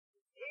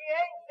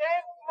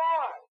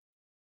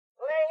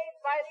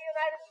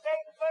United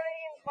States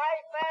Marine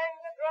Pipe Band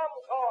Drum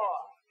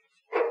Corps.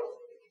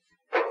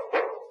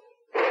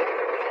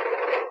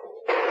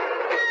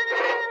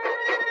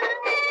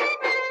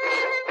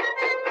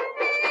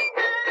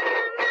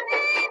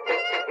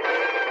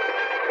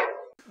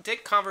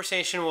 Dick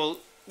conversation will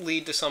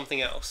lead to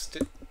something else.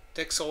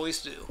 Dicks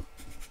always do.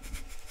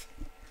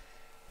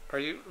 Are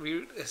you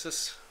is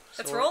this...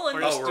 It's rolling.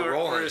 We're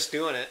rolling. We're just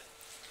doing it.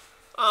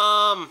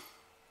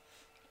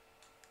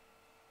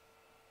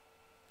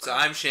 So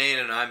I'm Shane,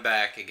 and I'm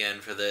back again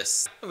for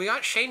this. We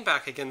got Shane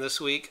back again this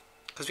week,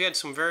 because we had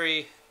some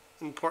very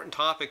important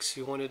topics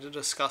you wanted to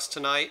discuss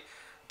tonight.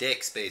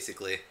 Dicks,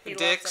 basically.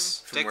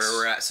 Dicks. From where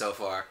we're at so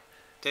far.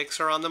 Dicks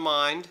are on the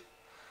mind.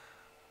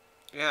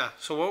 Yeah,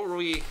 so what were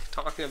we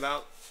talking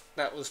about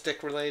that was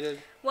dick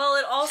related? Well,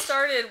 it all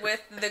started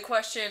with the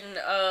question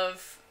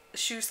of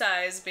shoe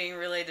size being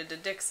related to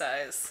dick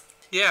size.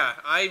 Yeah,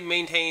 I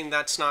maintain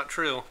that's not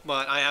true,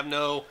 but I have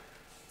no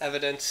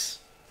evidence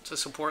to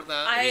support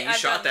that. I mean, you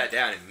shot that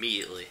down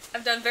immediately.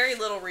 I've done very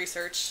little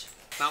research.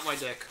 Not my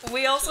dick.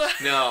 We also...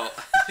 No.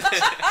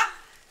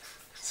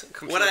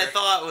 What I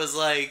thought was,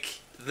 like,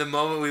 the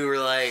moment we were,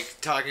 like,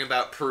 talking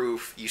about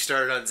proof, you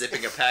started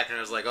unzipping a pack, and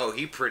I was like, oh,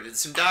 he printed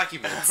some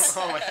documents.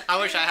 Oh I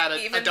wish I had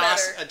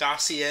a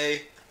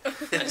dossier. I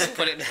just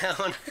put it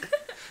down.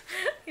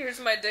 Here's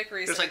my dick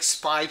research. There's, like,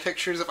 spy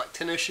pictures of, like,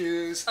 tennis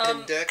shoes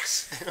and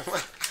dicks. And I'm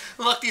like,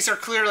 look, these are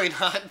clearly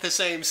not the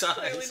same size.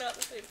 Clearly not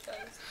the same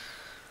size.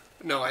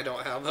 No, I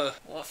don't have a...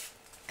 Woof.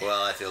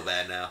 Well, I feel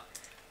bad now.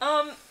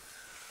 No,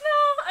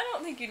 I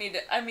don't think you need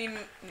to. I mean,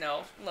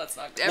 no, let's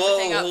not do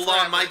everything up hold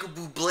forever. on, Michael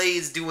Bublé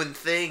is doing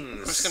things.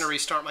 I'm just gonna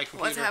restart my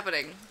computer. What's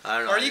happening? I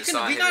don't know. Or you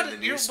can. We got.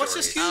 Let's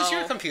just use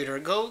your computer.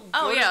 Go.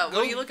 Oh yeah. What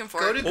are you looking for?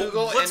 Go to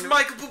Google. What's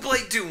Michael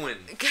Bublé doing?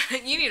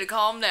 You need to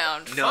calm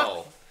down.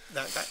 No.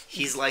 That.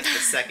 He's like the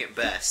second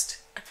best,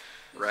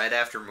 right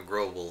after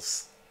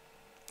McGrobles.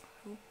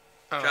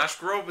 Oh. Josh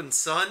Groban's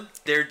son.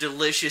 They're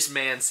delicious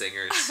man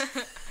singers.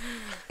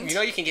 You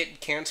know you can get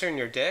cancer in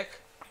your dick.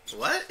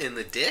 What? In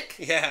the dick?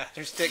 Yeah,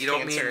 there's dick cancer. You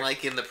don't mean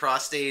like in the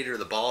prostate or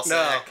the ball No,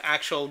 sack?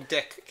 actual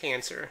dick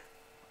cancer.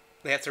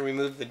 They have to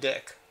remove the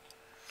dick.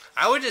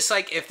 I would just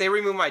like, if they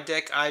remove my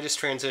dick, I just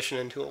transition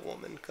into a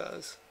woman,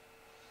 because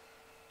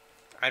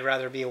I'd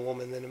rather be a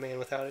woman than a man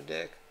without a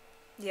dick.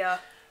 Yeah.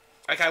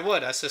 Like, I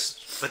would, that's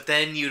just... But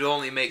then you'd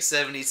only make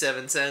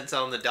 77 cents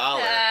on the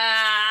dollar.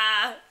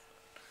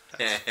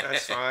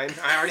 That's fine.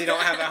 I already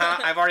don't have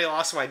I've already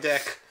lost my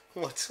dick.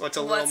 What's a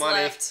little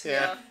money? Left?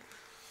 Yeah.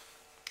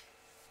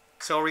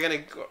 So are we gonna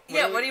go...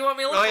 What do you want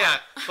me to look for? Oh, yeah.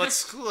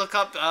 Let's look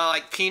up,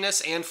 like,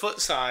 penis and foot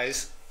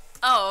size.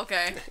 Oh,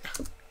 okay.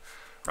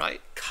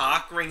 Right?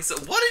 Cock rings.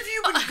 What have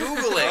you been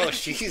Googling? Oh,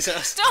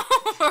 Jesus.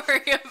 Don't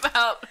worry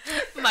about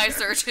my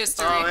search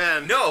history. Oh,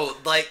 man. No,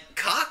 like,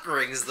 cock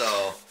rings,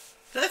 though.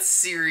 That's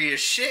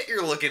serious shit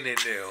you're looking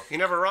into. You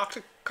never rocked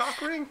a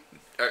cock ring?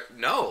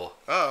 No.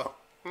 Oh.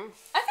 I think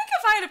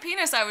if I had a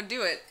penis, I would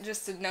do it,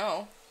 just to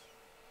know.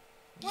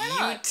 Why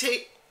not?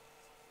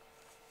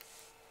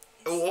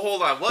 Oh,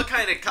 hold on. What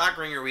kind of cock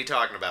ring are we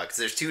talking about? Because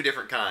there's two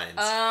different kinds.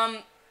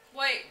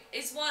 Wait,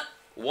 is one...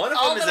 One of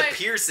them is a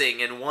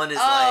piercing, and one is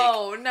no.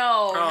 Oh,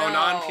 no.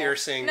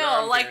 non-piercing.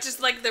 No, like, just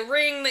like the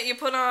ring that you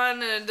put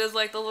on, and it does,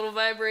 like, the little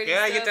vibrating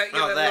stuff. You get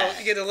that.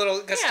 You get a little...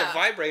 That's the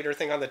vibrator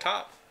thing on the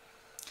top.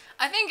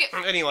 I think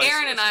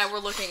Aaron and I were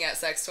looking at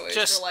sex toys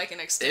for, like, an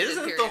extended period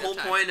of time. Isn't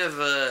the whole point of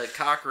a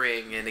cock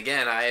ring, and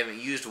again, I haven't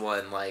used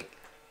one, like...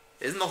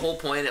 Isn't the whole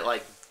point it,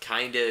 like,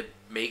 kind of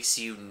makes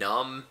you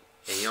numb,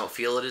 and you don't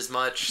feel it as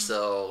much,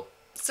 so...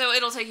 So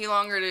it'll take you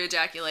longer to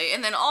ejaculate.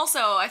 And then also,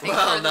 I think for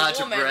the woman... Well, not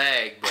to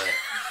brag, but...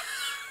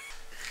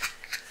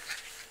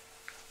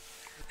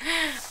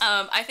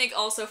 I think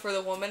also for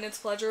the woman it's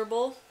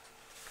pleasurable.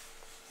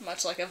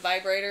 Much like a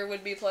vibrator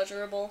would be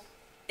pleasurable.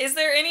 Is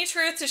there any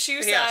truth to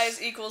shoe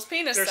size equals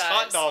penis size? There's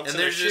hot dogs and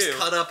there's just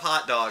cut up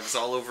hot dogs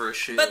all over a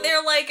shoe. But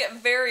they're like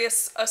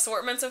various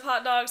assortments of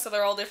hot dogs, so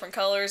they're all different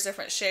colors,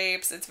 different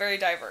shapes. It's very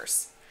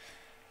diverse.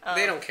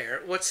 They don't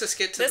care. What's this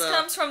get to This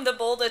comes from the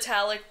bold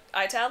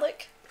italic.com.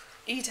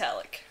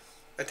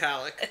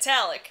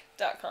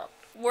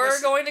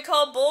 We're going to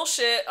call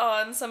bullshit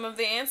on some of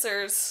the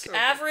answers.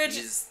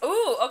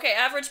 Okay.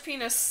 Average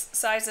penis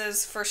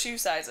sizes for shoe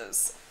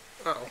sizes.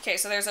 Oh. Okay,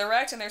 so there's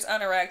erect and there's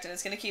unerect, and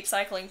it's going to keep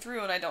cycling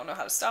through, and I don't know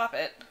how to stop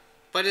it.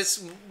 But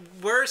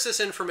where is this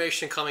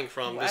information coming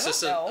from? I is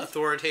this don't know. an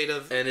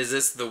authoritative... And is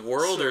this the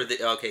world or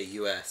the... Okay,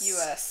 U.S.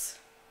 U.S.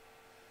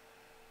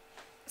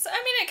 So,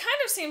 I mean, it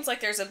kind of seems like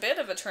there's a bit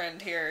of a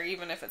trend here,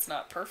 even if it's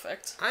not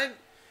perfect.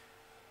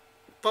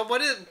 But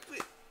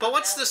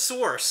what's the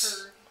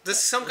source?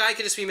 Some guy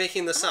could just be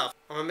making this up.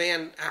 I'm a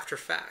man after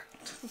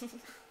fact.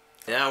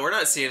 Yeah, we're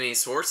not seeing any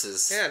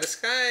sources. Yeah, this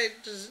guy,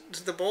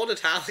 the bold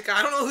italic,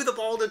 I don't know who the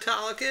bold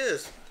italic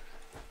is.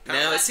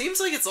 Now, it seems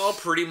like it's all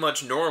pretty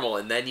much normal,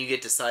 and then you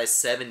get to size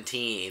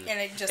 17, and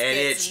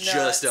it's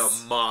just a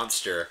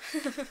monster.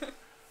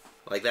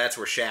 Like, that's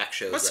where Shaq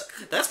shows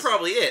up. That's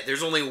probably it.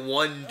 There's only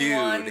one dude.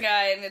 One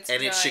guy, and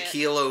it's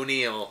Shaquille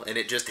O'Neal, and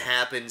it just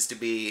happens to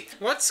be...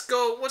 Let's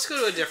go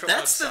to a different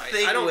That's website. the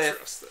thing I don't with...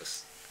 trust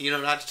this. You know,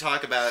 not to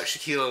talk about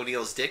Shaquille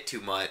O'Neal's dick too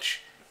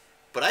much,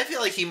 but I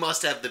feel like he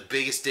must have the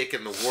biggest dick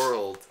in the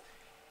world.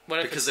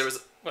 What if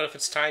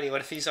it's tiny? What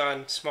if he's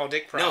on small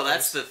dick problems? No,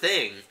 that's the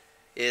thing.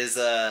 Is,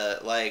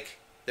 like,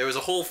 there was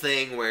a whole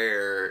thing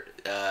where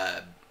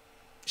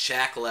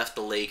Shaq left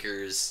the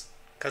Lakers...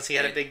 Because he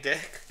had a big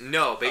dick?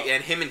 No, but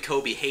and him and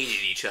Kobe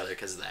hated each other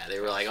because of that. They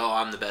were like, oh,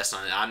 I'm the best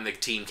on it. I'm the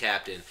team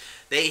captain.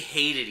 They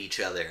hated each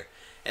other.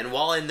 And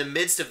while in the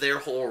midst of their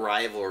whole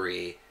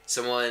rivalry,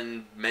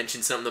 someone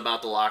mentioned something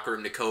about the locker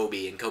room to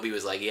Kobe, and Kobe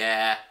was like,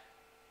 yeah,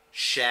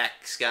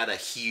 Shaq's got a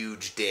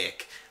huge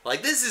dick.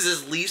 Like, this is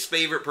his least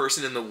favorite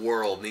person in the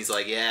world, and he's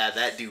like, yeah,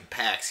 that dude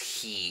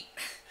packs heat.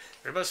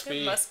 It must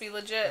be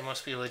legit. It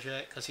must be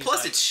legit.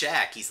 Plus, it's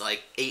Shaq. He's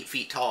like 8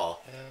 feet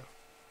tall. Yeah.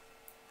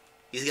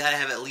 He's got to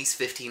have at least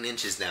 15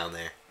 inches down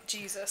there.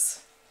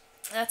 Jesus.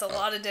 That's a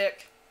lot of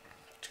dick.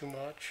 Too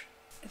much.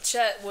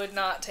 Chet would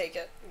not take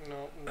it.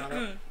 No, not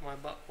up my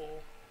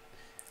butthole.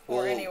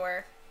 Or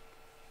anywhere.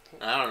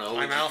 I don't know.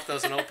 My mouth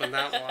doesn't open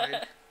that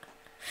wide.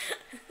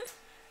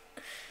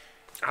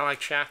 I like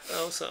Shaq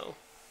though, so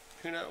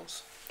who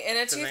knows? In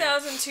a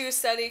 2002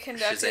 study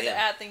conducted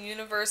at the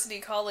University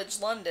College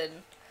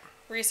London,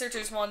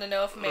 researchers wanted to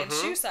know if a man's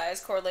shoe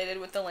size correlated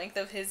with the length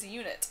of his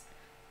unit.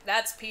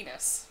 That's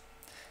penis.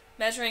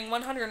 Measuring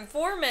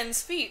 104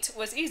 men's feet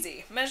was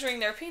easy. Measuring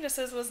their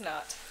penises was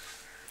not.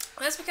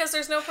 That's because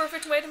there's no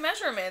perfect way to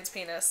measure a man's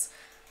penis.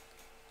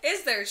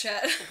 Is there,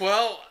 Chet?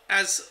 Well,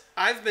 as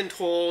I've been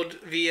told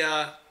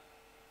via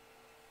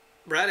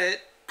Reddit,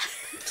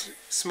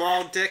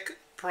 small dick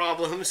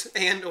problems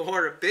and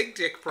or big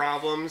dick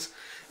problems,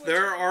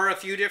 there are a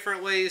few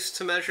different ways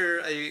to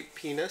measure a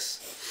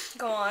penis.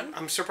 Go on.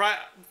 I'm surprised.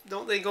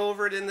 Don't they go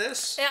over it in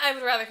this? Yeah, I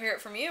would rather hear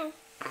it from you.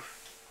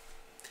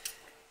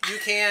 You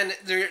can,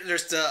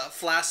 there's the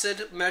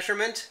flaccid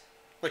measurement,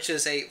 which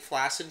is a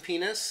flaccid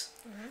penis.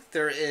 Mm-hmm.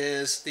 There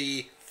is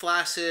the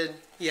flaccid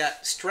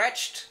yet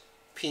stretched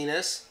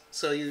penis.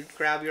 So you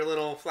grab your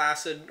little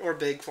flaccid or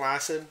big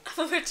flaccid.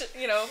 Which,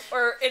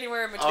 or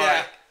anywhere in between.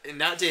 Yeah.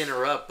 Not to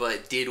interrupt,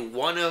 but did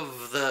one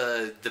of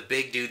the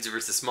big dudes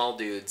versus the small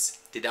dudes,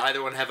 did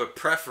either one have a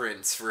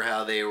preference for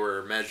how they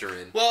were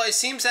measuring? Well, it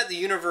seems that the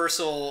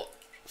universal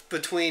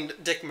between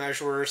dick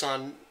measurers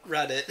on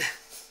Reddit...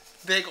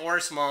 big or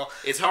small.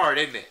 It's hard,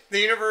 isn't it? The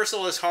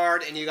universal is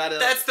hard, and you gotta...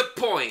 That's the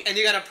point! And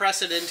you gotta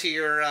press it into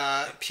your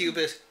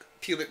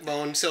pubic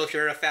bone, so if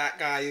you're a fat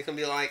guy, you can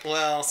be like,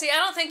 well... See, I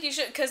don't think you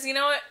should, because you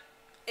know what?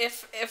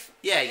 If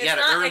yeah, you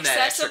gotta earn that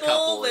extra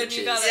couple then inches.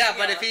 You gotta, yeah,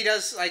 but if he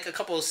does, like, a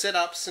couple of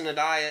sit-ups and a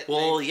diet...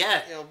 Well,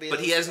 but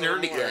he hasn't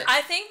earned it yet.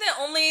 I think that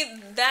only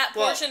that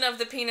portion of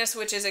the penis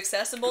which is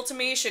accessible to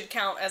me should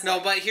count as... No,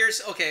 but here's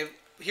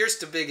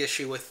the big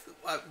issue with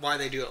why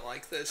they do it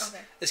like this.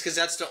 Okay. It's because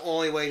that's the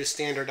only way to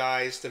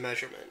standardize the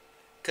measurement.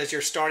 Because you're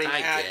starting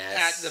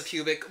at the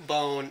pubic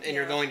bone and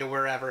you're going to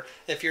wherever.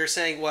 If you're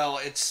saying, well,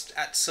 it's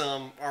at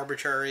some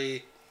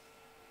arbitrary,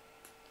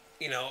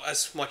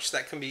 as much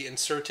that can be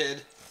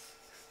inserted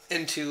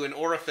into an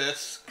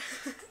orifice,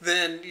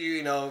 then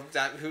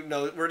that who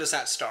knows where does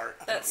that start?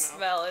 That's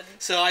valid.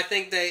 So I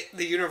think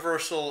the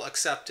universal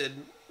accepted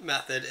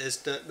method is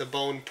the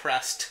bone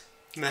pressed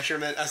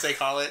measurement, as they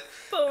call it.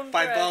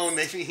 By bone,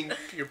 they mean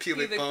your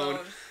pubic bone.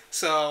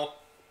 So,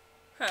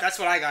 that's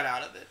what I got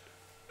out of it.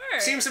 Right.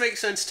 Seems to make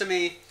sense to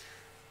me,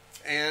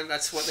 and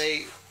that's what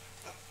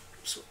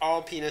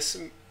all penis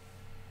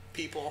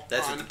people.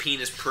 That's what the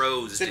penis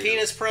pros do. The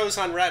penis pros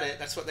on Reddit,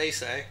 that's what they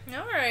say.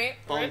 Alright.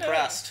 Bone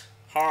pressed.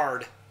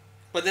 Hard.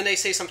 But then they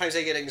say sometimes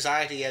they get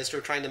anxiety as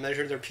they're trying to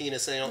measure their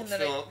penis and they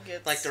don't feel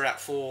like they're at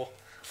full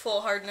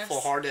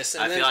hardness.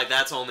 And I feel like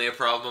that's only a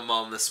problem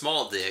on the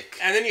small dick.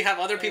 And then you have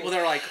other people that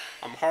are like,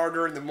 I'm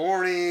harder in the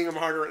morning, I'm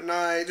harder at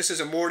night, this is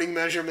a morning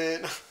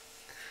measurement.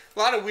 A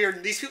lot of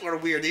weird, these people are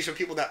weird. These are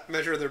people that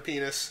measure their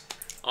penis.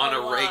 On a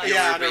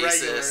regular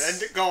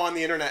basis. And go on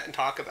the internet and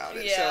talk about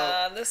it.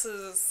 Yeah, so this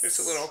is... It's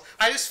a little...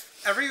 I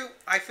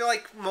feel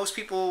like most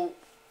people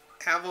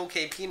have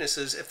okay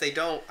penises. If they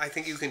don't, I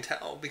think you can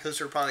tell because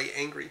they're probably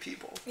angry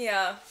people.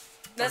 Yeah.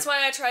 That's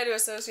why I try to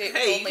associate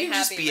with only happy men. Hey, you can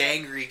just be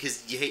angry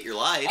because you hate your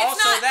life.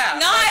 It's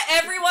not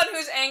everyone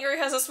who's angry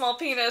has a small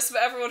penis,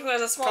 but everyone who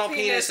has a small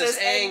penis is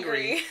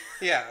angry.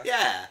 Yeah.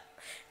 Yeah.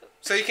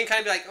 So you can kind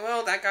of be like,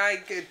 well, that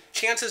guy,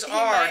 chances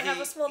are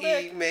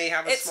he may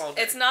have a small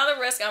dick. It's not a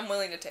risk I'm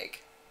willing to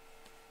take.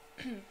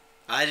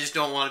 I just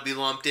don't want to be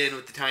lumped in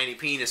with the tiny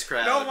penis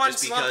crowd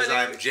just because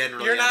I'm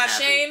generally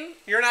unhappy. Shane,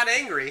 you're not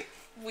angry.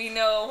 We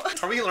know.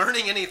 Are we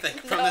learning anything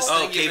from this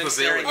thing you've been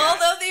staring at?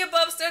 Although the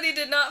above study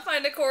did not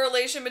find a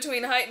correlation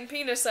between height and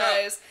penis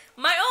size,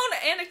 my own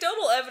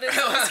anecdotal evidence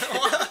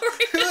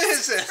Who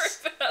is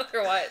this?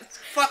 Otherwise.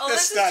 Fuck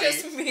this study. This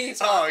is just me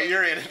talking. Oh,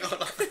 you're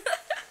anecdotal.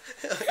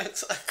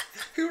 It's like,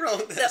 who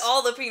wrote this?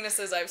 All the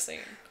penises I've seen.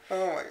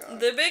 Oh my god.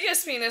 The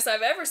biggest penis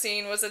I've ever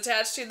seen was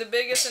attached to the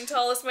biggest and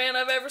tallest man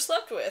I've ever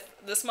slept with.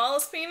 The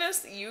smallest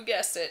penis, you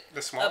guessed it.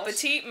 The smallest? A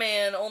petite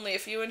man only a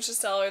few inches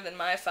taller than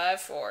my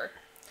 5'4".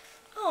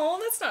 Oh,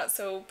 that's not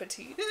so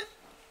petite.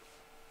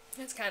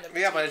 It's kind of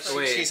petite. Yeah, but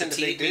Wait, she's into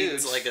big petite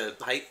dudes. means like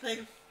a height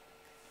thing?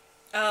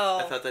 Oh.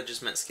 I thought that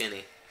just meant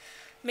skinny.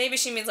 Maybe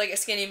she means like a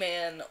skinny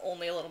man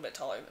only a little bit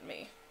taller than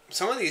me.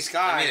 Some of these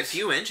guys... I mean, a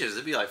few inches,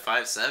 it'd be like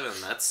 5'7".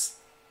 That's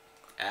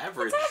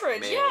average. That's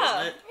average, male,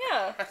 yeah. isn't it?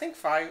 Yeah. I think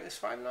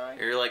 5'9".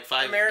 You're like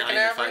 5'9" American or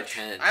average?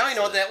 5'10". I only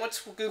know so. that.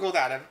 Let's Google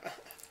that.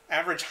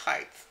 Average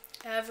height.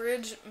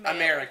 Average male.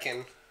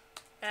 American.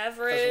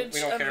 Average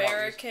We don't care about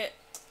American.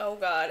 Oh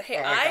god. Hey,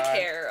 Oh my I God.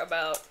 care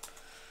about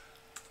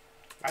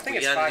I think We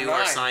it's gotta do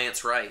our 5'9".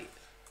 science right.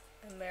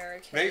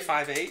 American Maybe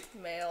 5'8".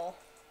 male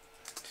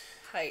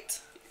height.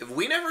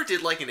 We never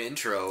did like an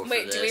intro.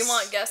 Wait, for do this. we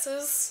want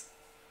guesses?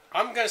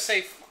 I'm gonna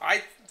say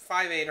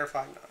 5'8" or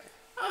 5'9".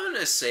 I'm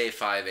gonna say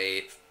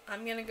 5'8".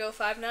 I'm gonna go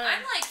 5'9". I'm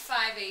like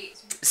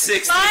 5'8".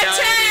 69.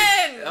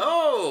 5'10".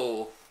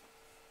 Oh.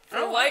 For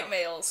Oh, white wow.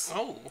 males.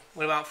 Oh,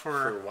 what about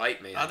For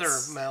white males. other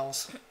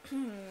males?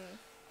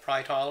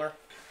 Probably taller.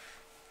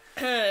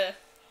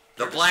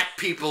 The black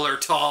people are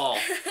tall.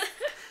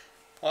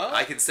 Well,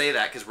 I can say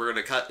that because we're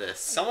gonna cut this.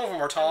 some of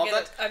them are tall,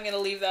 but I'm gonna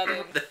leave that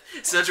in.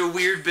 Such a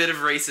weird bit of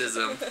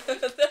racism.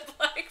 The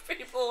black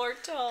people are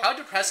tall. how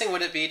depressing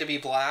would it be to be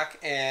black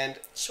and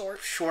Short.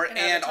 short And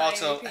and, have a tiny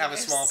also have a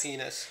penis. small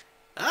penis?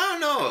 I don't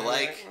know. Yeah,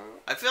 Like, right.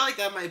 I feel like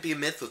that might be a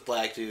myth with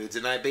black dudes,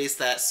 and I base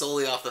that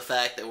solely off the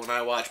fact that when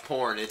I watch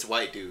porn, it's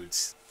white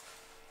dudes.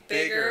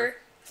 Bigger.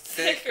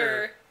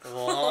 Thicker.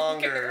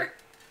 longer.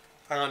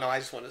 I don't know. I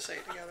just want to say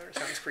it together. It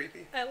sounds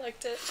creepy. I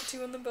liked it.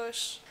 Two in the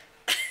bush.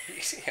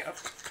 Yeah.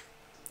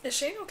 Is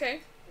Shane okay?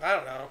 I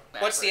don't know.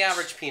 What's the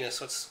Average. average penis?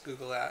 Let's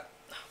Google that.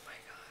 Oh my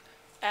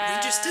god.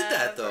 We just did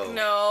that, though.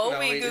 No, No,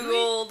 we we-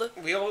 googled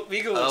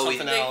We Googled Oh, we-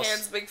 something big else.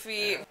 hands, big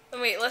feet.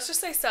 Wait, let's just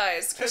say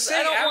size Just because say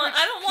I don't average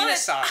want penis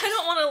it. size. I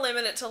don't want to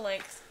limit it to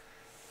length.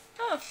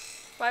 Oh,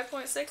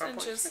 5.6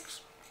 inches 4.6.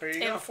 There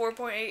you and go.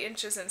 4.8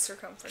 inches in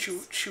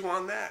circumference. Chew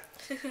on that.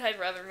 I'd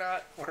rather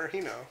not. Or he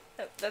know.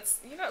 That's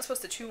you're not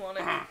supposed to chew on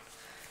it.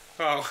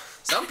 Oh,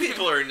 Some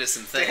people are into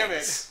some things. damn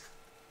it.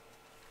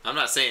 I'm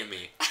not saying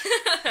me.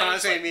 I'm not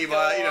saying me,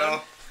 but you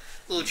know,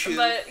 little chew,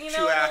 But you know,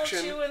 chew a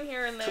action. little chewing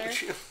here and there. Little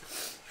chew.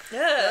 Yeah.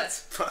 That's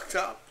fucked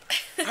up.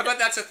 I bet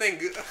that's a thing.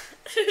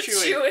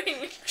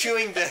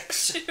 Chewing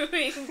dicks.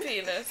 Chewing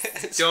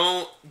penis.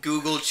 Don't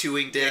Google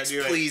chewing dicks,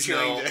 Yeah, do it. please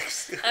Chewing no.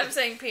 dicks. I'm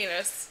saying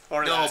penis.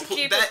 Or No, that.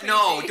 keep that it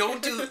no, PG.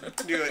 don't do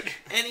Do it.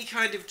 any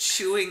kind of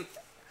chewing.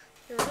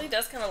 It really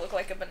does kind of look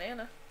like a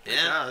banana.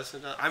 Yeah. It does.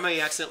 I may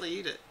accidentally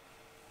eat it.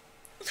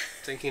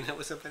 Thinking it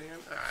was a banana.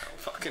 I don't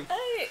fucking.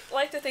 I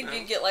like to think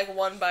you'd get like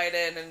one bite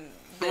in and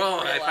then Well,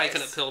 if I realize.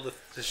 couldn't peel the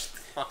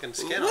fucking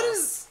skin What off.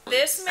 is?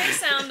 This may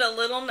sound a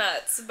little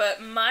nuts,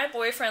 but my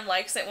boyfriend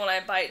likes it when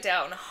I bite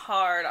down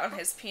hard on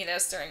his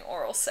penis during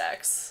oral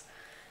sex.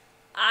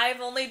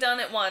 I've only done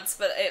it once,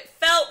 but it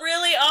felt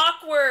really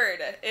awkward.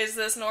 Is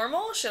this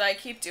normal? Should I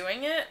keep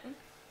doing it?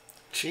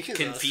 Jesus.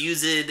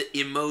 Confused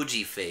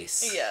emoji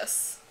face.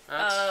 Yes.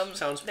 That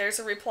sounds. There's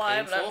a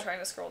reply, but I'm painful. trying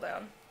to scroll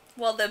down.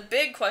 Well, the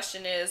big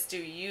question is, do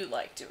you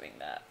like doing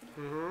that?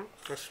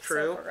 That's So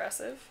true.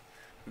 progressive.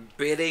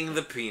 Biting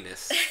the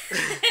penis.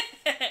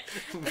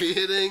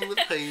 Beating the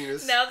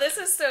penis. Now, this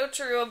is so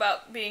true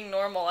about being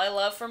normal. I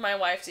love for my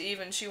wife to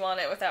even chew on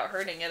it without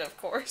hurting it, of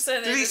course.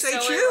 And Did it he is say so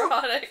chew?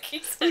 erotic. He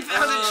said,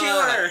 Found a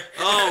chewer.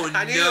 Oh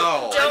I knew-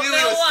 no! I don't knew know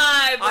he was-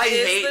 why, but I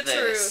it's hate the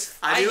this. truth.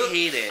 I knew-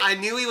 hate it. I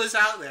knew he was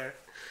out there.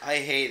 I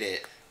hate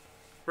it.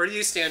 Where do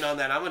you stand on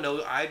that?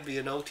 I'd be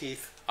a no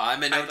teeth.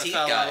 I'm a no Type of teeth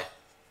fellow. guy.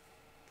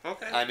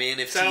 Okay. I mean,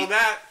 if Settle teeth,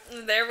 that.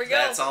 There we go.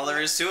 that's all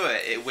there is to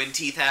it. When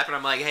teeth happen,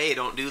 I'm like, hey,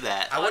 don't do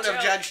that. I wouldn't have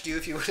Watch out. judged you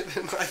if you would have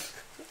been like,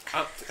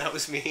 oh, that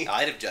was me.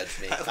 I'd have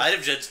judged me. I'd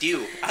have judged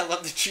you. I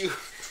love the chew.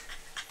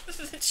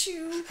 The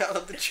chew. I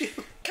love the chew.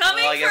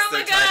 Coming Well, I guess from a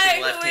they're typing guy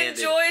who left-handed.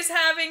 enjoys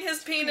having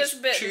his penis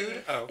bitten,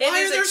 Chewed? Oh. it Why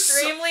is are there so-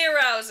 extremely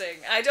arousing.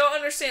 I don't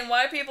understand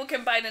why people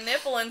can bite a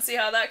nipple and see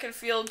how that can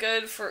feel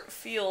good for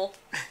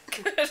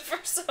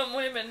some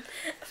women,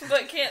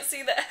 but can't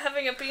see that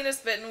having a penis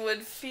bitten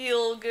would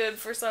feel good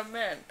for some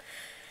men.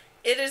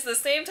 It is the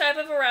same type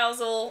of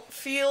arousal,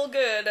 feel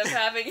good, of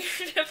having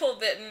your nipple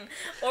bitten,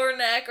 or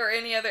neck, or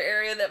any other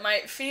area that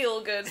might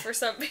feel good for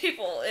some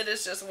people. It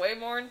is just way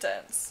more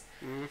intense.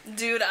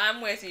 Dude, I'm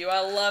with you.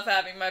 I love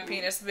having my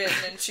penis bitten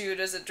and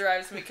chewed as it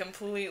drives me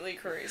completely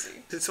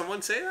crazy. Did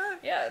someone say that?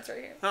 Yeah, it's right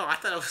here. No, I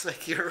thought it was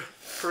like your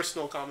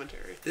personal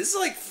commentary. This is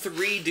like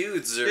 3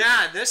 dudes, or,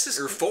 Yeah, this is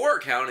or 4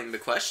 counting the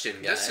question,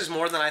 guy. this is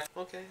more than I.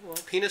 Okay, well,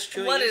 penis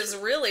chewing. What is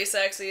really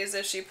sexy is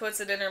if she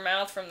puts it in her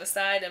mouth from the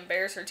side and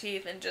bares her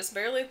teeth and just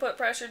barely put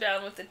pressure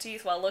down with the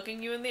teeth while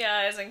looking you in the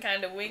eyes and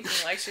kind of winking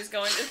like she's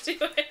going to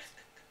do it.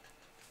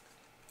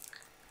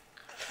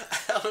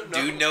 I don't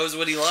know. Dude knows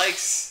what he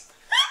likes.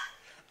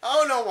 I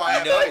don't know why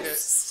I knows. like it.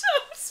 So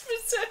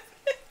specific.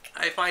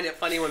 I find it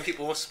funny when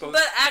people are supposed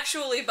But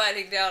actually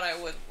biting down, I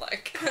wouldn't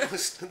like.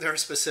 there are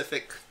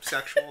specific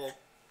sexual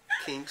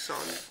kinks on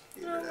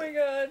the Oh internet. my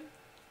god.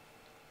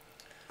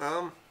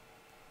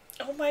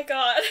 Oh my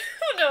god.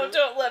 No,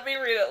 don't let me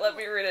read it. Let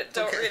me read it.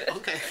 Don't read it.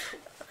 Okay.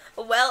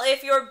 Well,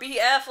 if your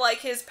BF like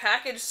his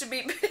package to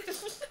be bitten,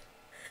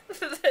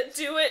 then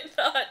do it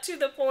not to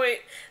the point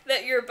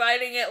that you're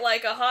biting it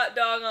like a hot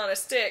dog on a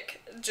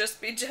stick.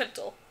 Just be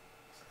gentle.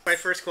 My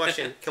first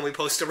question, can we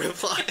post a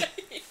reply?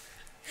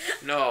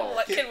 No.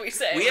 What can we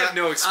say? We have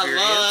no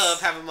experience. I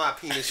love having my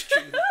penis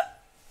chewed.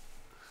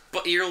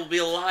 But you'll be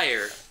a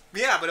liar.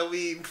 Yeah, but it'll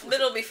be fun.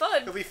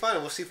 it'll be fun.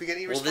 We'll see if we get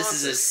any Well, responses.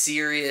 this is a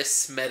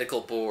serious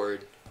medical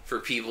board for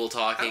people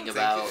talking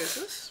about. Is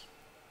this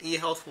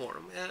e-health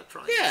forum? Yeah,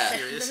 probably. Yeah.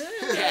 Serious.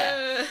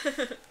 Yeah.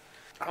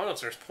 I don't know if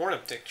there's porn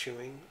of dick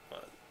chewing,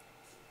 but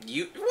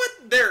What?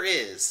 There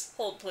is.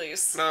 Hold,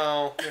 please.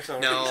 no, there's no.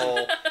 No. reason.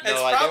 No, It's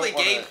I probably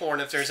don't gay wanna- porn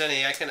if there's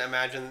any. I can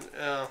imagine.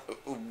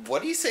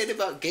 What are you saying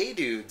about gay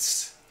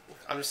dudes?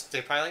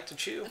 They probably like to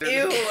chew.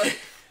 Ew.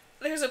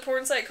 There's a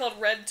porn site called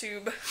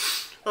RedTube.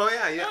 Oh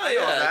yeah, I know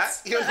yeah,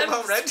 that. You know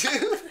about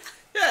RedTube?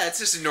 Yeah, it's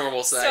just a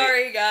normal site.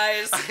 Sorry,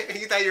 guys.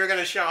 You thought you were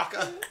gonna shock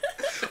us.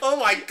 Oh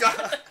my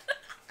god.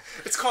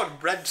 It's called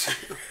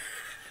RedTube.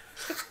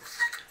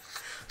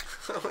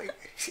 Oh my.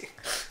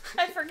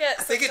 I forget.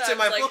 I think it's in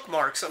my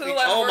bookmarks. who Let me-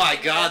 I'm Oh my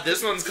working god, with.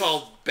 this one's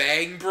called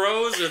Bang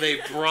Bros? Are they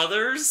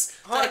brothers?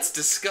 What? That's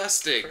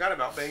disgusting. Forgot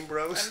about Bang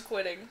Bros. I'm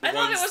quitting. I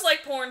thought it was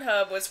like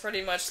Pornhub was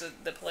pretty much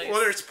the place. Well,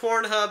 there's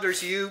Pornhub,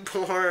 there's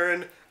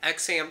YouPorn,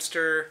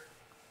 Xhamster,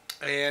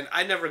 and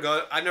I've never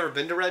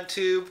been to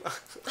RedTube.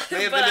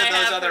 May have But been I to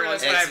those have other heard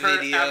ones, of but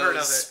it. I've heard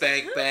of it.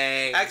 Spank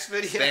Bang,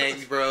 Xvideos.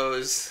 Bang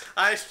Bros.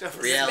 I've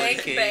never Reality Bang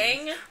King.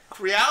 Bang.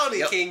 Reality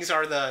Yep. Kings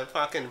are the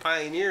fucking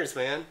pioneers,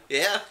 man.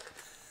 Yeah.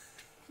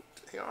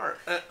 They are.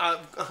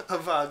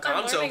 Of I'm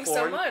Gonzo learning porn.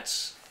 so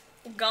much.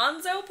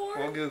 Gonzo porn?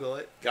 We'll Google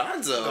it.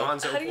 Gonzo.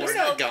 Gonzo How do you porn.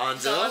 spell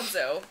Gonzo.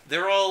 Gonzo?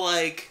 They're all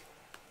like,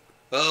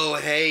 oh,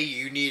 hey,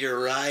 you need a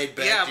ride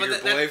back Yeah, to but your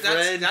that's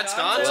boyfriend? Gonzo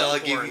Well, I'll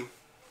give porn. you-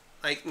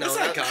 Like, no,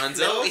 That's not Gonzo.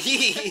 No,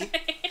 he.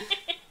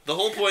 The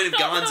whole point of I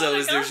don't know Gonzo what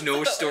is there's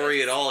no Gonzo story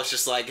is. at all. It's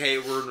just like, hey,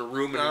 we're in a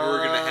room and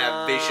we're gonna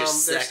have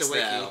vicious there's sex the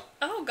wiki. now.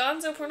 Oh,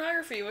 Gonzo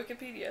pornography,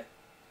 Wikipedia.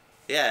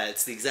 Yeah,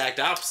 it's the exact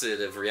opposite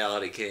of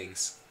Reality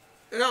Kings.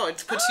 No,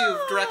 it puts you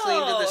directly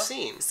into the Oh.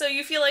 scene. So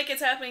you feel like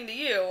it's happening to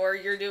you, or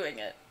you're doing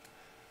it?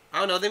 I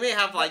don't know. They may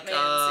have like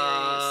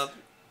Batman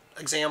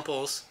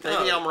examples.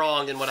 Maybe Oh. I'm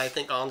wrong in what I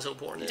think Gonzo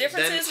porn is.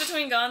 Differences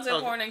between Gonzo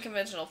Okay. porn and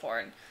conventional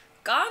porn.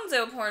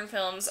 Gonzo porn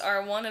films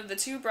are one of the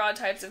two broad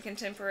types of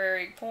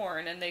contemporary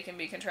porn, and they can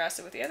be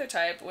contrasted with the other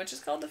type, which is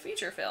called the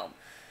feature film.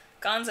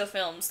 Gonzo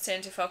films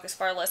tend to focus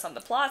far less on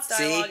the plots,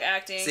 dialogue,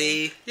 acting.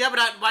 See? Yeah, but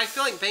I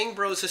feel like Bang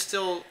Bros is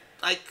still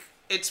like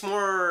it's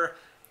more.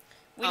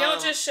 We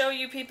don't just show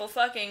you people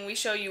fucking, we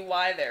show you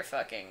why they're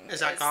fucking. Is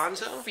that as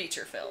Gonzo?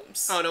 Feature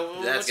films. Oh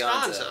no, That's it's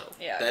Gonzo.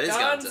 Yeah, That is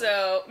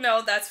Gonzo.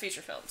 No, that's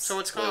feature films. So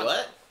it's Wait, Gonzo.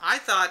 what? I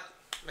thought,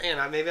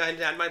 man, maybe I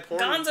had my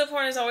porn. Gonzo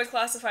porn is always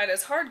classified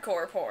as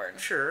hardcore porn,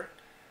 Sure.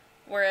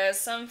 whereas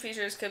some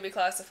features could be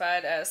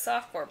classified as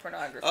softcore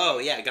pornography. Oh,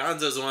 yeah,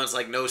 Gonzo's the one that's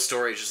like no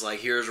story. It's just like,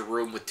 here's a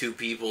room with two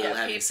people Yeah,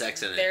 having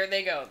sex in it. There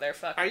they go. They're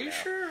fucking. Are you now.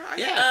 sure?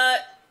 Yeah.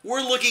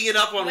 We're looking it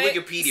up on Wait,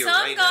 Wikipedia some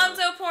right now.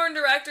 Gonzo porn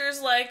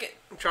directors like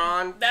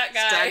John that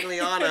guy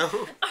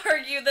Stagliano.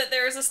 argue that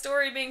there is a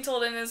story being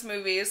told in his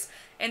movies,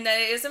 and that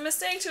it is a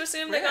mistake to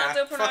assume that Yeah, Gonzo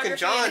fucking pornography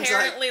John's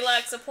inherently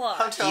lacks a I'm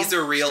plot. telling He's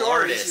a real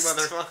stories, artist.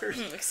 You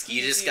motherfuckers. Excuse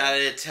You just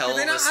gotta tell Do they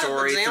the not have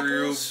story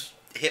through examples?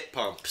 hip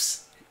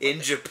pumps.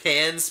 In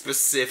Japan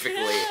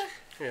specifically.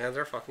 Yeah,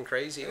 they're fucking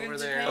crazy In over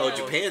there. Japan. Oh,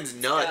 Japan's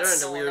They're nuts. That's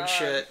into going weird on.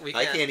 shit. We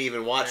I can't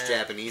even watch yeah,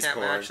 Japanese can't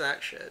porn. match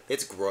that shit.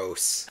 It's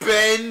gross.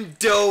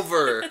 Bend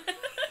over.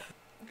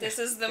 This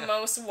is the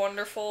most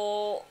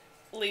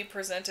wonderfully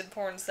presented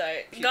porn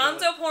site. Keep going.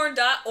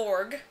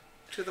 GonzoPorn.org.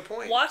 To the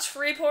point. Watch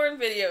free porn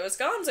videos.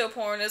 Gonzo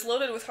porn is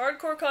loaded with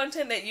hardcore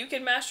content that you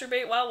can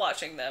masturbate while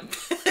watching them.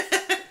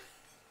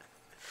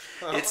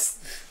 Oh.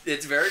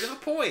 It's very to the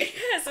point.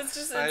 Yes, it's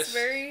just, Nice. it's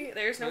very,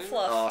 there's no Mm.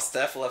 fluff. Oh,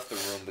 Steph left the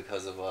room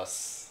because of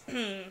us.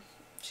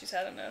 She's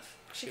had enough.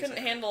 She She's couldn't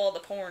had- handle all the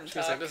porn She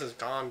was talk. like, this is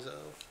Gonzo.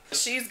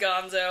 She's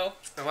Gonzo.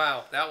 Oh,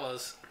 wow, that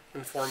was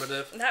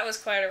informative. That was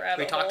quite a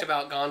rabbit We talked hole.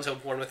 about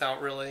Gonzo porn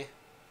without really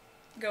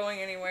Going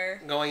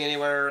anywhere. going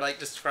anywhere, like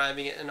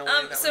describing it in a way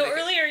that So would make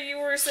earlier you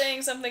were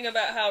saying something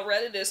about how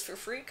Reddit is for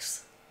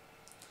freaks.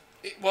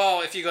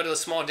 Well, if you go to the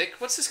small dick,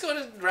 let's just go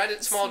to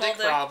Reddit small dick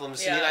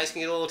problems, and you yeah. guys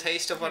can get a little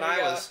taste of what Here we I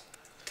go. was.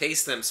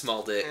 Taste them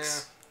small Yeah.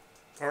 dicks.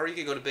 Or you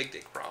could go to big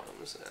dick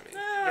problems. I mean,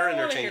 I they're don't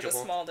want to hear the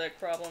interchangeable. small dick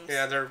problems.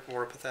 Yeah, they're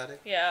more pathetic.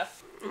 Yeah.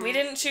 We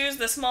didn't choose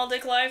the small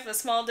dick life. The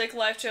small dick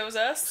life chose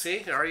us.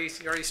 See, you already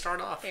start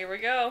off. Here we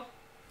go.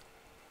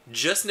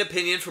 Just an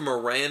opinion from a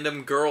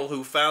random girl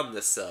who found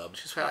this sub.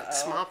 Just like Uh-oh.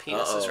 small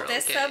penises are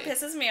This okay. sub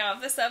pisses me off.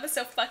 This sub is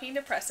so fucking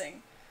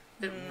depressing.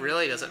 It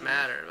really doesn't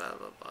matter. Blah, blah,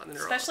 blah. They're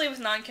all- Especially with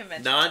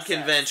non-conventional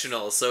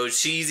Non-conventional. So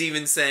she's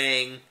even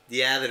saying,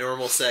 yeah, the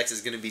normal sex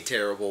is going to be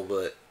terrible,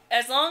 but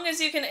As long as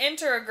you can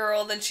enter a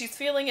girl, then she's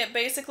feeling it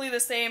basically the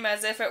same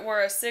as if it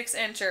were a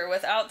 6-incher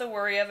without the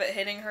worry of it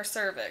hitting her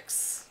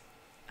cervix.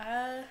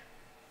 I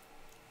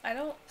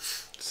don't...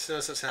 So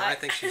I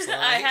think she's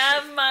lying. I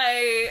have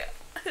my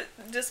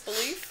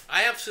disbelief.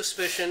 I have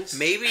suspicions.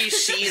 Maybe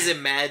she's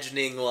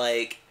imagining,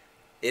 like,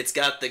 it's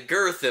got the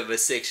girth of a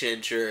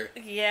 6-incher.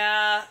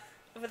 Yeah,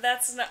 but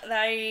that's not...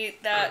 I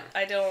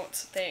don't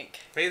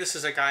think. Maybe this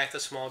is a guy with a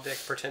small dick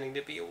pretending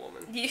to be a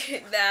woman. Yeah,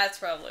 that's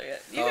probably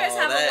it. You guys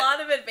have a lot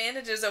of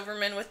advantages over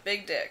men with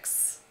big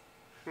dicks.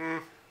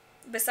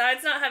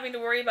 Besides not having to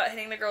worry about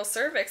hitting the girl's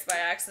cervix by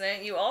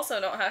accident, you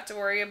also don't have to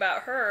worry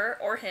about her,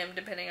 or him,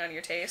 depending on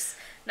your taste,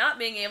 not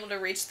being able to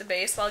reach the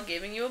base while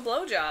giving you a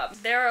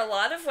blowjob. There are a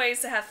lot of ways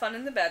to have fun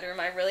in the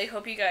bedroom. I really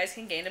hope you guys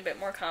can gain a bit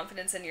more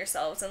confidence in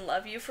yourselves and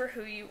love you for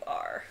who you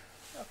are.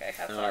 Okay,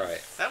 have fun.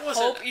 Alright. That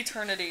wasn't... Hope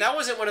eternity. That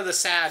wasn't one of the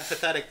sad,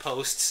 pathetic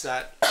posts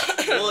that...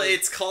 Well,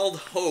 it's called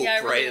Hope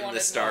right in the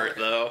start,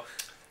 though.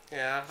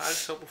 Yeah, I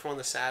was hoping for one of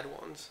the sad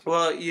ones.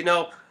 Well, you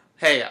know...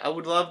 Hey, I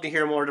would love to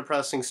hear more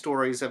depressing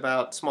stories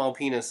about small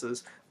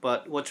penises,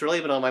 but what's really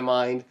been on my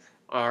mind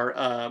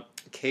are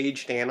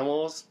caged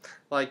animals.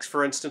 Like,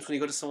 for instance, when you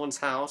go to someone's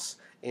house,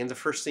 and the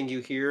first thing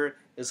you hear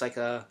is like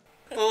a...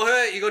 Oh,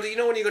 hey, you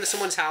know when you go to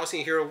someone's house and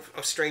you hear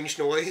a strange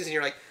noise, and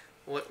you're like,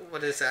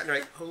 what is that? And you're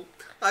like, oh,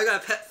 I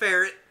got a pet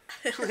ferret.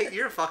 Like,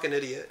 you're a fucking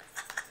idiot.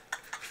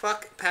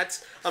 Fuck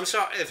pets. I'm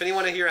sorry, if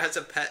anyone here has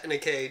a pet in a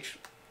cage,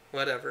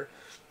 whatever.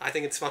 I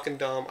think it's fucking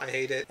dumb. I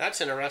hate it.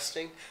 That's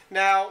interesting.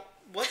 Now...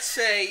 Let's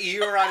say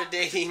you're on a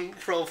dating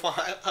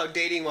profile, a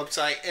dating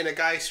website, and a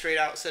guy straight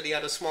out said he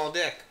had a small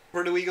dick.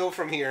 Where do we go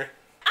from here?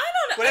 I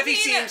don't know. What if he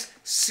seems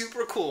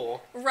super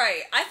cool?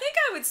 Right. I think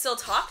I would still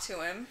talk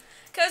to him.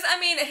 Because, I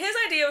mean, his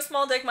idea of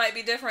small dick might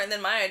be different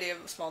than my idea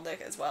of small dick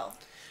as well.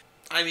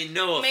 I mean,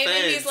 no offense,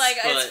 maybe he's like,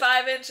 it's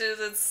 5 inches,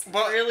 it's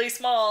really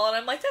small, and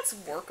I'm like, that's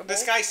workable.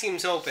 This guy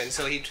seems open,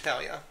 so he'd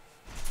tell you.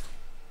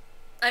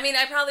 I mean,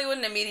 I probably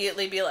wouldn't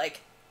immediately be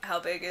like, how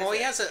big is it? Well,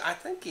 he has it. I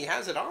think he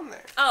has it on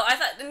there. Oh, I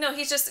thought... No,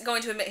 he's just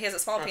going to admit he has a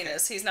small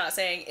penis. He's not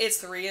saying it's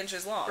 3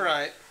 inches long.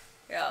 Right.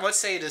 Yeah. Let's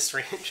say it is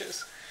 3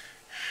 inches.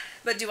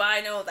 But do I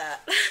know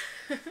that?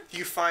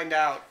 You find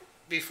out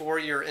before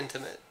you're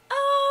intimate.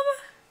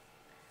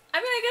 I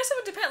mean, I guess it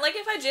would depend. Like,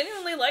 if I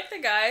genuinely like the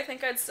guy, I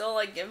think I'd still,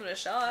 like, give it a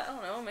shot. I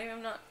don't know. Maybe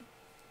I'm not...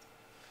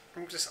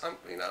 I'm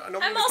you know, I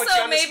don't I'm mean to put you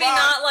also on the maybe spot.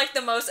 not, like,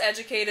 the most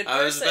educated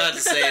person. I was about to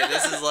say,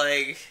 this is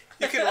like...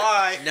 You can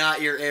lie. Not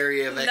your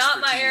area of expertise.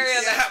 Not my area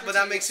of expertise. Yeah, but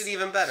that makes it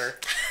even better.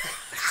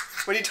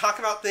 When you talk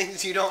about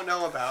things you don't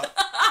know about.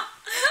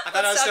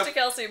 Let's talk to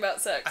Kelsey about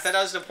sex. I thought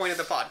that was the point of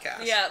the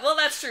podcast. Yeah, well,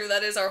 that's true.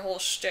 That is our whole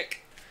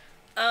shtick.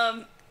 Yeah, I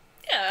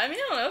mean,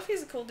 I don't know if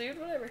he's a cool dude,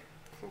 whatever.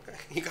 Okay.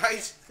 You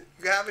guys,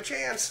 you have a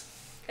chance.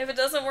 If it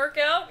doesn't work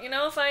out, you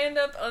know, if I end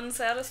up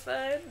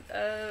unsatisfied,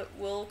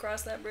 we'll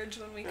cross that bridge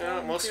when we come.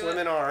 Yeah, most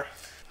women are.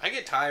 I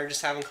get tired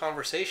just having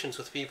conversations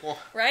with people.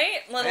 Right?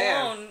 Let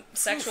alone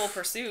sexual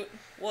pursuit.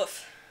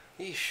 Woof.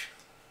 Yeesh.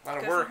 A lot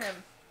of Good work. for him.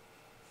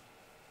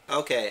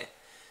 Okay,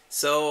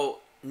 so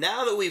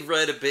now that we've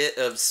read a bit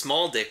of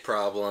small dick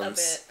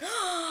problems... A bit.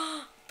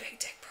 Big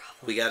dick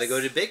problems. We gotta go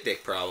to big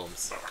dick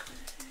problems.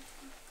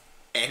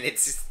 And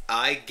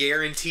I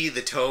guarantee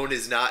the tone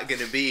is not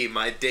gonna be,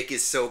 my dick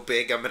is so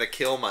big I'm gonna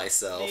kill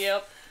myself.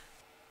 Yep.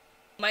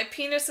 My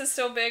penis is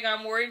so big,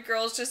 I'm worried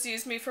girls just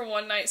use me for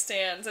one-night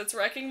stands. It's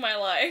wrecking my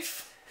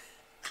life.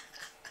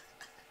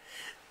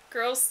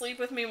 Girls sleep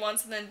with me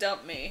once and then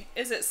dump me.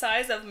 Is it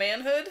size of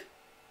manhood?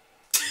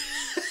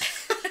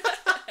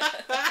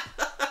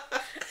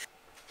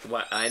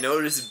 What I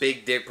noticed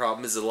big dick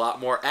problem is a lot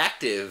more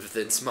active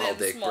than small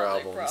dick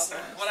problems.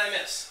 What'd I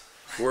miss?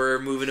 We're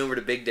moving over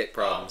to big dick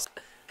problems.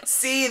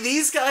 See,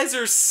 these guys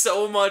are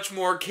so much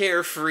more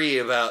carefree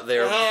about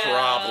their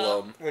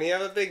problem. When you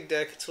have a big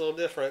dick, it's a little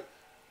different.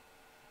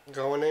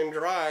 Going in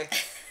dry.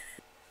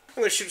 I'm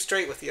gonna shoot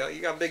straight with you.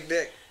 You got a big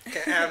dick.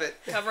 Can't have it.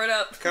 Cover it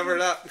up. Cover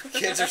it up.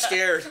 Kids are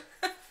scared.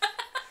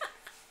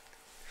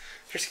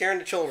 You're scaring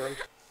the children.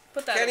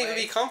 Put that Can't away.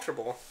 even be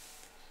comfortable.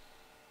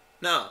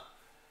 No.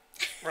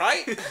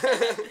 Right?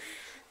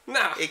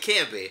 No. It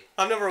can't be.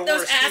 I've never wore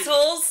Those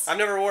assholes! I've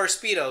never wore a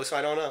Speedo, so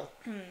I don't know.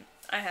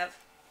 I have.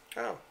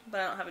 Oh.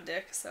 But I don't have a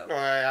dick, so... Oh,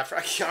 I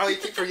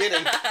keep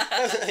forgetting.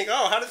 I was like,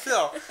 oh, how'd it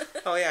feel?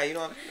 Oh, yeah, you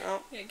don't have...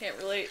 Oh. You can't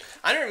relate.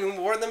 I never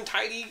even wore them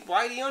tighty,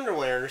 whitey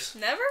underwears.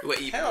 Never? Wait,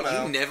 you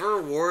no.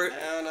 never wore it?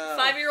 Hell no.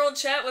 5-year-old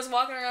Chet was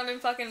walking around in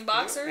fucking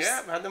boxers?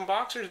 Yeah, I had them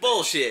boxers.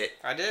 Bullshit.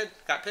 I did.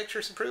 Got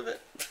pictures to prove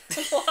it.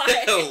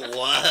 Why?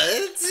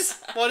 What?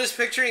 Well, this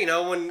picture,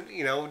 when,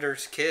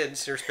 there's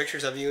kids, there's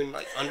pictures of you in,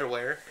 like,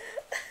 underwear.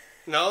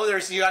 No,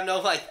 you got no,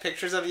 like,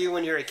 pictures of you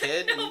when you're a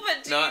kid? No,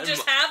 but do you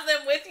just have them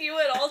with you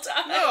at all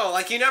times? No,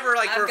 like, you never,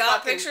 like, I've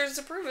got pictures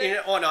to prove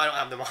it. Oh, no, I don't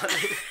have them on.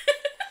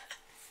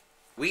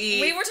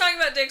 We were talking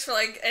about dicks for,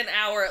 like, an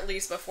hour at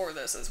least before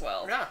this as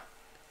well. Yeah.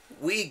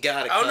 We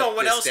gotta I don't know cut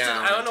what this else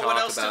down I don't know what and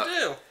else talk to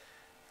about-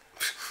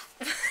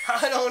 do.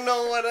 I don't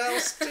know what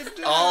else to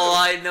do. All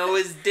I know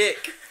is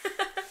dick.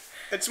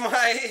 It's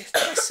my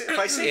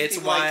safety It's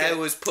why blanket. I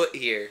was put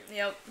here.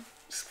 Yep.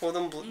 Just pull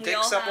them We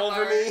dicks all up have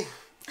over our- me.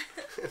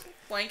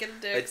 Blanket of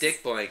A dicks.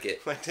 dick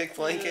blanket. My dick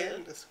blanket.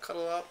 And just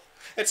cuddle up.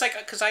 It's like,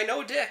 because I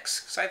know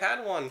dicks. Because I've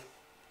had one.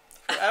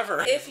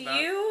 Forever. If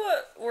you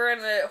were in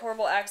a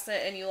horrible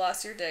accident and you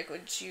lost your dick,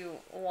 would you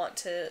want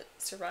to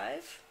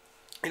survive?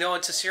 You know,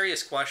 it's a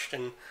serious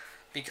question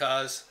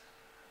because,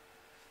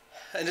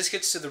 and this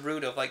gets to the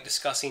root of like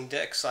discussing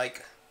dicks.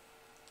 Like,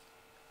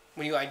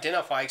 when you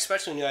identify,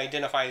 especially when you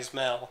identify as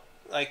male,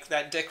 like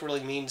that dick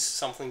really means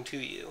something to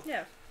you.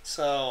 Yeah.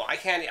 So I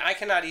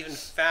cannot even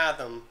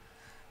fathom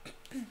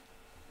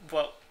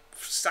what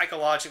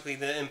psychologically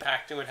the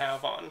impact it would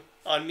have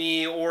on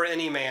me or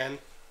any man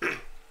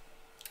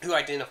who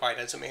identified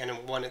as a man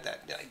and wanted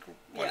that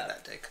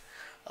that dick.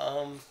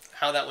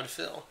 How that would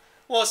feel.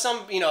 Well,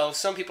 some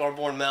people are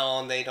born male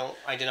and they don't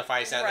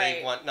identify as that. Right.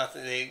 They want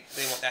nothing. They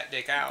want that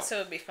dick out. So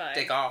it'd be fine.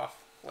 Dick off,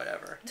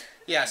 whatever.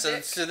 Yeah. So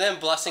Dick to them,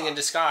 blessing in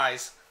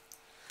disguise.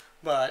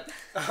 But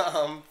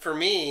for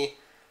me,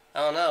 I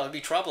don't know. It'd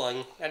be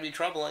troubling. That'd be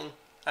troubling.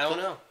 I don't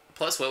know.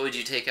 Plus, what would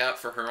you take out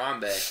for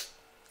Harambe?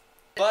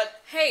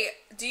 But Hey,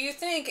 do you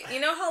think, you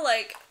know how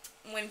like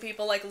when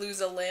people like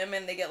lose a limb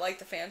and they get like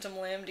the phantom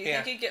limb, do you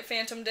think you'd get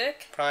phantom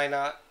dick? probably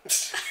not.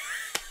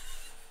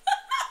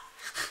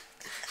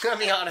 I'll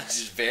be honest.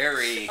 Just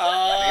very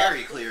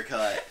clear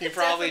cut. You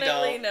probably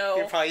Definitely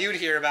don't. no. You'd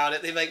hear about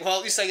it. They'd be like, well,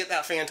 at least I get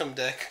that phantom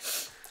dick.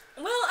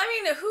 Well, I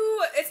mean,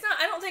 it's not,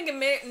 I don't think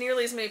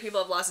nearly as many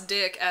people have lost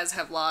dick as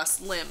have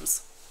lost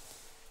limbs.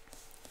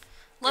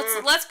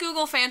 Let's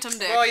Google phantom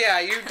dick. Well, yeah,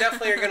 you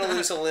definitely are going to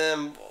lose a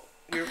limb.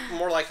 You're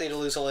more likely to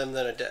lose a limb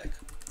than a dick.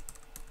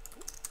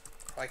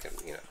 Like,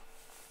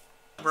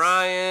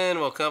 Brian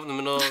woke up in the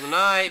middle of the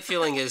night,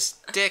 feeling his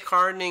dick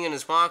hardening in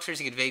his boxers.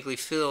 He could vaguely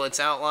feel its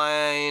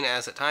outline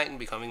as it tightened,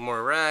 becoming more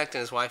erect, and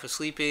his wife was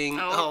sleeping.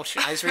 Oh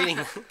shit, I was reading.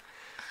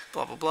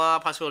 Blah, blah, blah.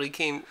 Possibility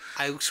came.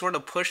 I sort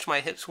of pushed my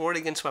hips forward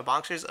against my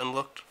boxers and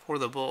looked for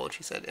the bulge,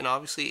 she said. And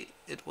obviously,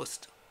 it was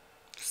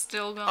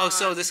still going. Oh,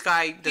 so this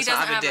guy does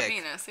not have a dick.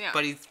 Penis, yeah.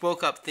 But he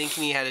woke up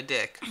thinking he had a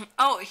dick.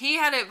 Oh, he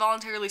had it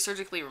voluntarily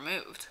surgically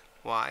removed.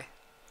 Why?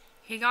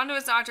 He gone to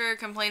his doctor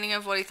complaining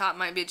of what he thought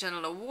might be a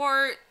genital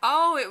wart.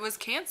 Oh, it was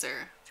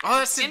cancer. Oh,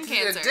 that's skin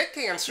cancer. dick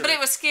cancer. But it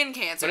was skin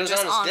cancer. But it was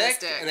just on his his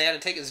dick, and they had to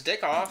take his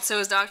dick off. So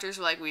his doctors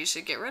were like, we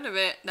should get rid of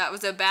it. That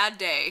was a bad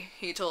day,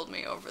 he told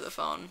me over the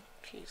phone.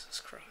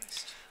 Jesus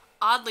Christ.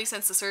 Oddly,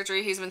 since the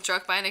surgery, he's been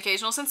struck by an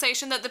occasional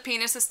sensation that the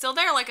penis is still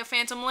there, like a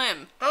phantom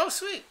limb. Oh,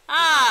 sweet.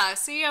 Ah,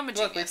 see, I'm a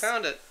genius. Look, we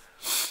found it.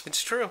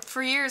 It's true.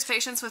 For years,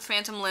 patients with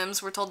phantom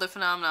limbs were told the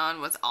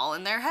phenomenon was all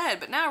in their head,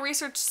 but now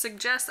research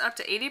suggests up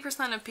to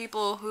 80% of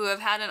people who have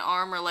had an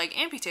arm or leg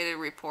amputated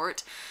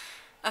report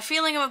a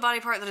feeling of a body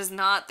part that is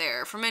not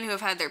there. For men who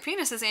have had their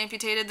penises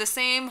amputated, the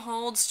same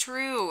holds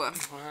true.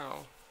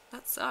 Wow.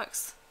 That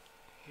sucks.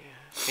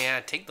 Yeah,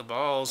 take the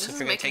balls if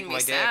you're going to take my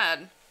dick.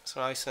 Sad. That's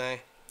what I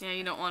say. Yeah,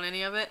 you don't want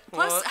any of it.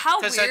 Plus, Well,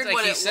 how 'cause weird that's would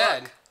like it he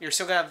said, look? you're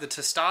still going to have the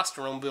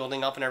testosterone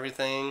building up and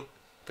everything,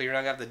 but you're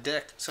not going to have the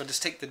dick. So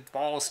just take the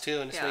balls,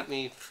 too, and just make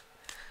me...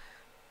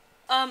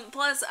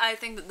 Plus, I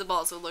think that the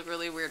balls would look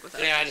really weird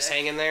without Yeah, the just dick.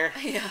 hang in there.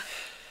 Yeah.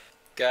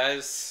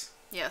 Guys,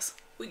 Yes.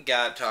 we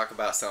gotta talk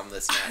about something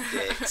that's not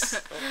dicks.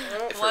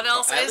 What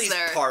else At is least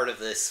there? part of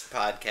this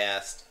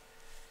podcast.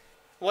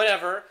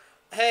 Whatever.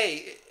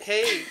 Hey,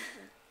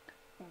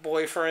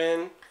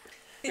 boyfriend.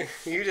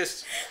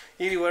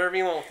 You do whatever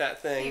you want with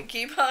that thing. You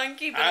keep on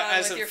keeping on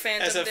with your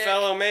phantom As a dick.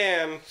 fellow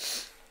man,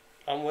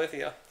 I'm with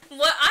you.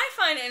 What I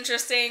find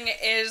interesting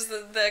is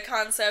the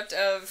concept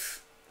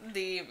of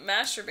the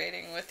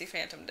masturbating with the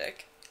phantom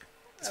dick.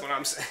 That's what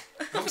I'm saying.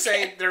 I'm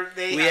saying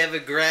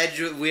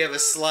We have a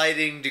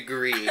sliding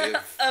degree of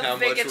how much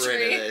we're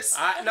bigotry. into this.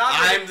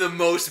 I'm the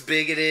most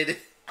bigoted.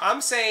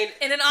 I'm saying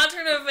In an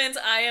alternate event,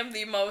 I am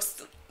the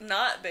most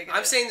not bigoted.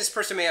 I'm saying this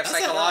person may have That's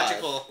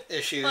psychological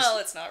issues. Well,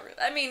 it's not really.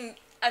 I mean,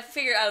 I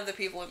figure out of the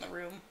people in the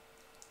room.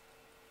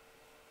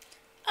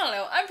 I don't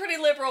know. I'm pretty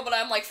liberal, but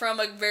I'm like from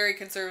a very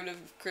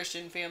conservative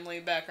Christian family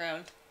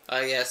background.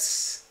 I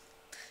guess.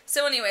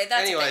 So anyway,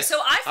 that's the Anyway, thing. So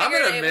I I'm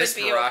figured gonna it would miss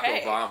be Barack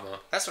okay. Obama.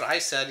 That's what I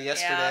said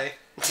yesterday.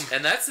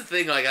 And that's the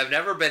thing, like, I've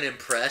never been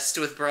impressed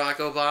with Barack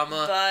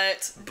Obama,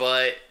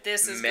 But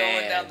this is man,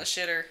 going down the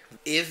shitter.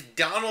 if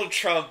Donald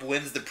Trump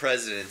wins the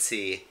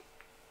presidency,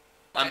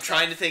 I'm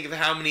trying to think of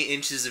how many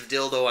inches of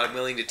dildo I'm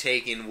willing to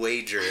take in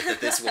wager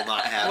that this will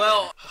not happen.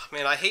 Well,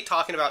 man, I hate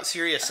talking about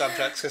serious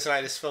subjects because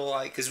I just feel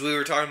like... because we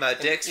were talking about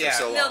dicks Yeah. for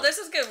so long. No, this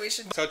is good. We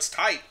should. So it's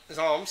tight, is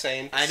all I'm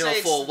saying. I know Say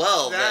it's full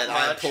well that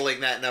I'm much.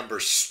 pulling that number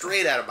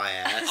straight out of my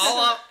ass.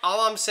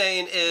 All I'm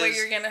saying is... Where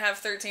you're gonna have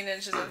 13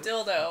 inches of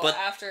dildo But-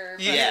 after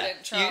Yeah.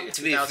 President Trump.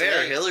 To be fair,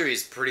 2008.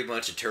 Hillary's pretty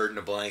much a turd in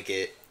a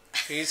blanket.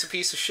 He's a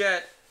piece of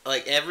shit.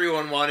 Like,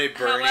 everyone wanted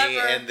Bernie,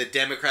 However- and the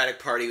Democratic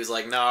Party was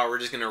like, no, we're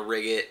just gonna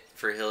rig it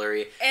for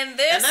Hillary. And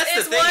this And that's the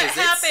is thing, what is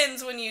it's-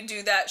 happens when you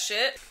do that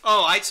shit.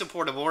 Oh, I'd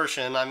support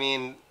abortion. I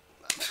mean...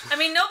 I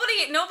mean,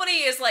 nobody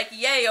is like,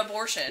 yay,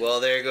 abortion. Well,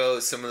 there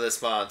goes some of the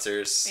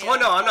sponsors. Yeah. Well,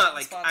 no, I'm not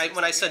like... Sponsors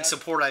when I that we said have.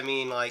 support, I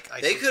mean like...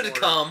 They could have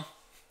come.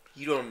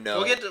 You don't know.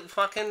 We'll get to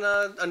fucking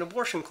an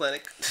abortion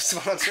clinic to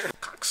sponsor.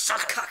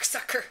 Cocksucker.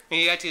 Cocksucker.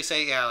 You got to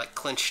say, yeah, like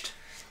clinched.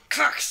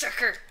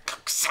 Cocksucker.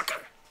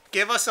 Cocksucker.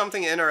 Give us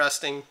something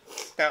interesting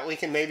that we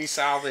can maybe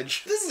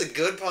salvage. This is a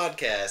good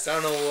podcast.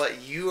 I don't know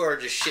what you are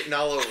just shitting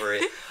all over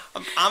it.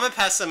 I'm a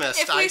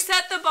pessimist. If we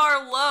set the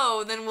bar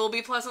low, then we'll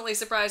be pleasantly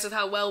surprised with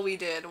how well we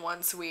did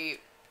once we.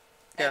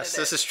 Yes,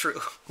 this is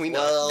true. We know.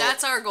 Well,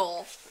 That's our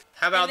goal.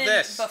 How about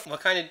this? What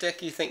kind of dick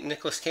do you think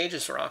Nicolas Cage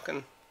is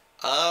rocking?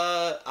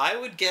 I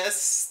would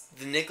guess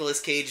the Nicolas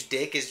Cage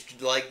dick is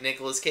like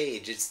Nicolas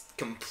Cage. It's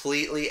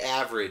completely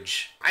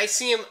average. I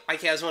see him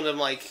like he has one of them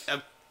like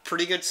a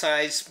pretty good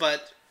size,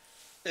 but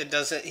it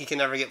doesn't. He can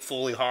never get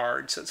fully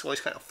hard, so it's always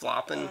kind of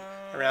flopping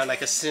around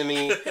like a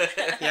semi.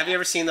 Have you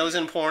ever seen those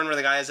in porn where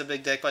the guy has a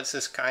big dick, but it's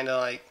just kind of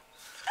like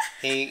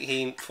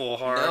he full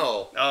hard?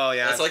 No. Oh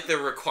yeah. That's like the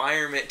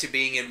requirement to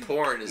being in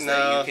porn is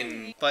that you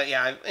can. But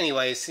yeah.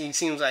 Anyways, he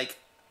seems like.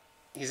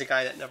 He's a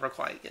guy that never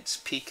quite gets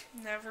peak.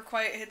 Never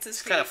quite hits his peak.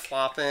 It's kind of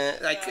flopping.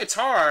 Like, it's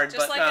hard,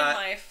 just but like in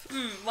life.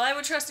 Well, I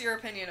would trust your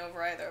opinion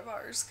over either of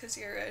ours, because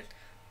you're a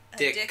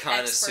dick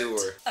connoisseur.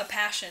 Expert. A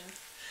passion.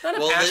 Not a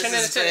passion,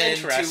 this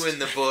has been Two in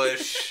the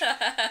Bush.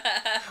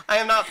 I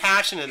am not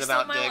passionate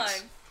about my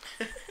dicks.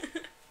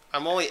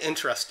 I'm only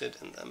interested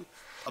in them.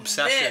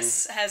 Obsession.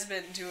 This has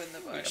been Two in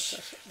the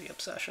Bush. The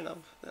obsession of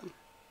them.